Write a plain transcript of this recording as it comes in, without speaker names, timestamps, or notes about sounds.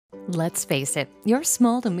Let's face it, your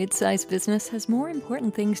small to mid-sized business has more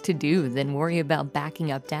important things to do than worry about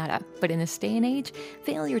backing up data. But in this day and age,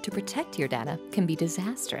 failure to protect your data can be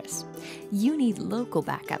disastrous. You need local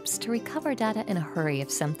backups to recover data in a hurry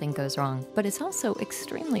if something goes wrong, but it's also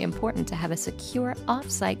extremely important to have a secure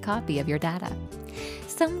off-site copy of your data.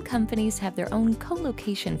 Some companies have their own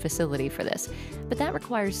co-location facility for this, but that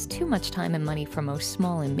requires too much time and money for most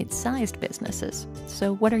small and mid-sized businesses.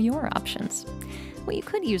 So what are your options? Well, you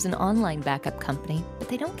could use an online backup company, but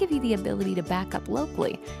they don't give you the ability to back up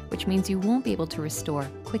locally, which means you won't be able to restore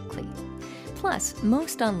quickly. Plus,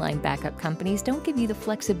 most online backup companies don't give you the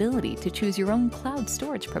flexibility to choose your own cloud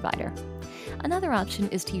storage provider. Another option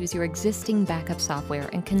is to use your existing backup software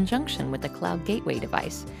in conjunction with the cloud gateway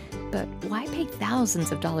device. But why pay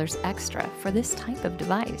thousands of dollars extra for this type of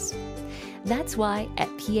device? That's why at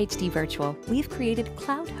PHD Virtual, we've created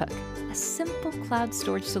CloudHook, a simple cloud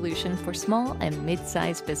storage solution for small and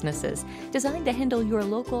mid-sized businesses designed to handle your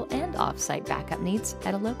local and off-site backup needs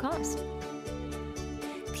at a low cost.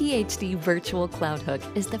 PHD Virtual CloudHook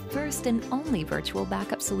is the first and only virtual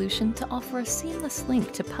backup solution to offer a seamless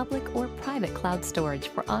link to public or private cloud storage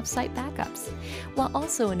for off-site backups, while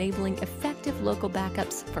also enabling effective local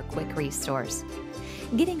backups for quick restores.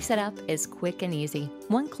 Getting set up is quick and easy.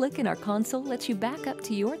 One click in our console lets you back up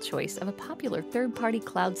to your choice of a popular third-party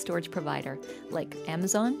cloud storage provider like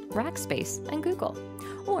Amazon, Rackspace, and Google.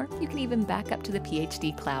 Or you can even back up to the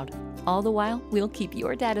PHD Cloud. All the while, we'll keep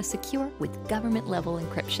your data secure with government-level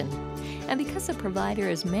encryption. And because the provider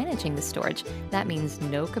is managing the storage, that means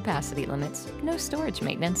no capacity limits, no storage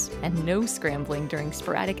maintenance, and no scrambling during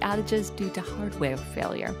sporadic outages due to hardware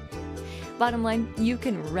failure. Bottom line, you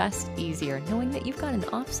can rest easier knowing that you've got an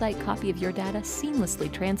off-site copy of your data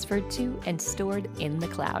seamlessly transferred to and stored in the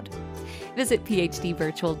cloud. Visit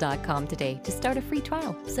phdvirtual.com today to start a free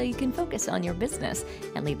trial so you can focus on your business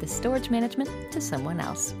and leave the storage management to someone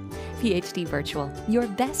else. PHD Virtual, your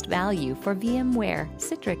best value for VMware,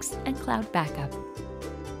 Citrix, and cloud backup.